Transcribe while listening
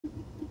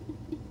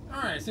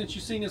Alright, since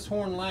you've seen this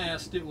horn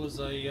last, it was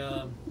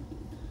a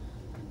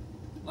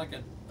like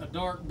a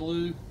dark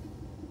blue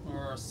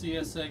or a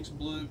CSX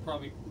blue,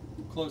 probably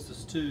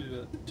closest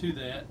to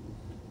that.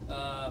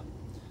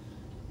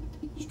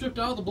 Stripped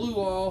all the blue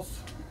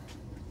off,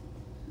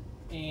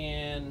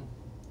 and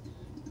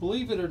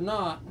believe it or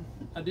not,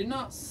 I did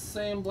not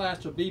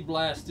sandblast or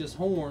bee-blast this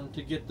horn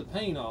to get the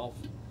paint off.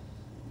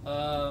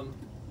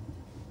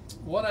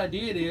 What I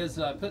did is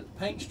I put the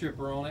paint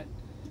stripper on it,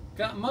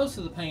 got most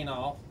of the paint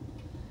off,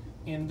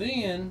 and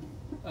then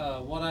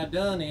what I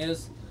done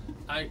is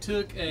I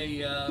took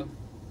a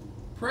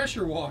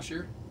pressure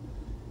washer,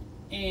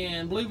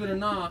 and believe it or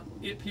not,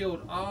 it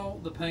peeled all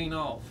the paint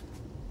off,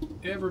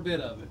 every bit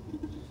of it.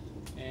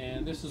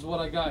 And this is what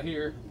I got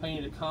here,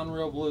 painted a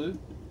Conrail blue,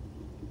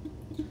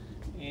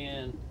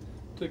 and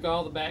took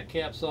all the back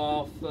caps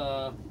off.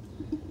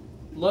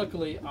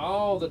 Luckily,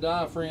 all the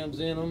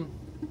diaphragms in them,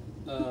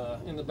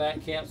 in the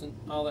back caps and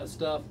all that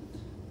stuff,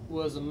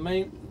 was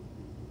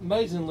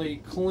amazingly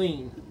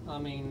clean. I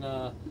mean,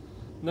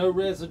 no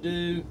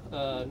residue,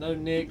 no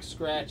nicks,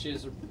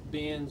 scratches, or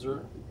bends,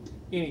 or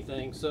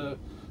anything. So,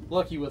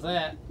 lucky with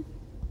that.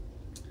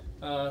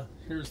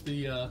 Here's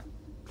the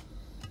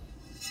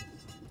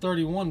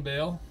 31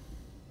 bell,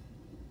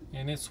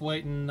 and it's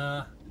waiting.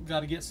 Got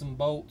to get some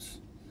bolts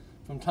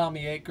from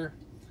Tommy Aker,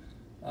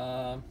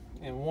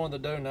 and one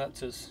of the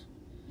donuts has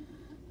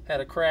had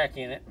a crack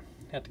in it.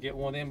 Have to get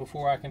one of them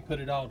before I can put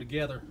it all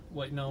together,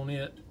 waiting on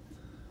it.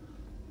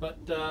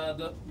 But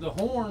the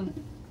horn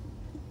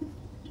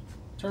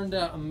turned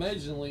out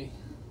amazingly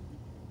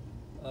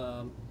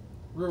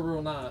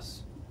real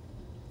nice.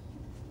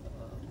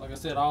 Like I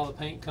said, all the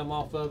paint come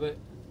off of it.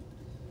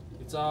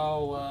 It's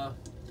all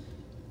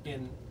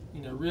in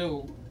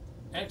real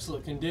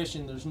excellent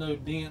condition. There's no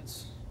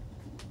dents,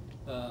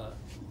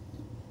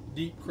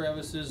 deep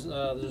crevices.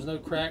 There's no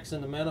cracks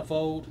in the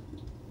manifold.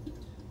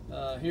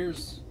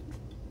 Here's,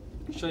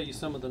 show you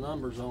some of the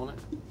numbers on it,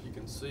 if you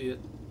can see it.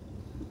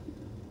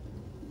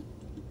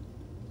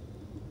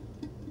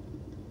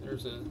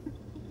 There's a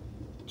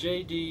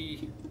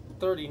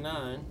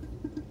JD39,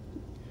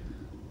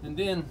 and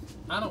then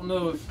I don't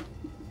know if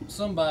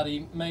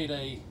somebody made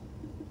a,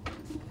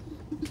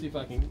 let's see if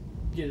I can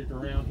get it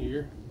around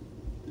here,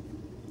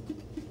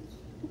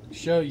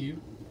 show you.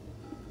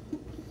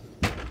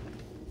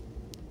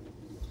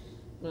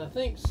 But I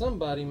think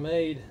somebody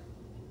made,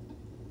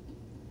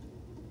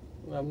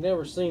 I've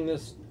never seen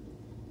this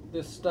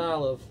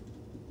style of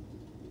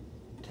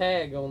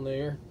tag on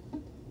there.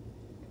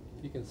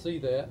 You can see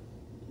that.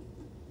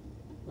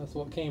 That's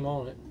what came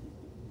on it.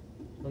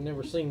 I've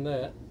never seen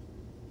that.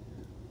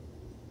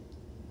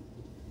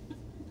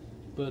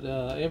 But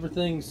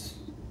everything's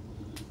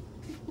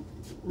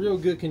real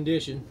good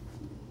condition.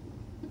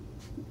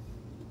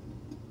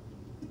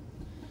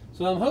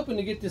 So I'm hoping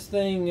to get this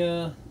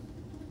thing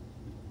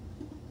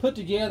put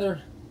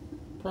together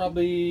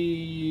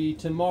probably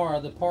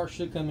tomorrow. The parts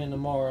should come in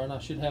tomorrow, and I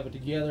should have it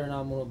together, and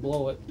I'm going to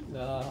blow it.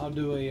 I'll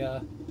do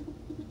a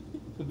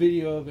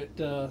video of it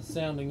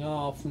sounding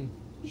off and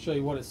show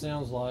you what it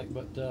sounds like.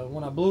 But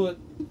when I blew it,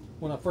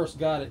 when I first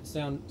got it,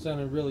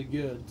 sounded really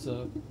good.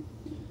 So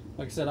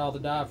like I said, all the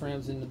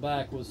diaphragms in the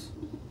back was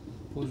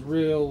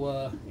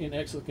real in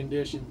excellent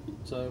condition.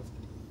 So,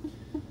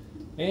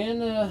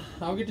 and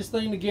I'll get this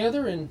thing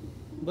together and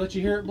let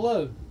you hear it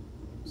blow.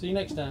 See you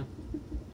next time.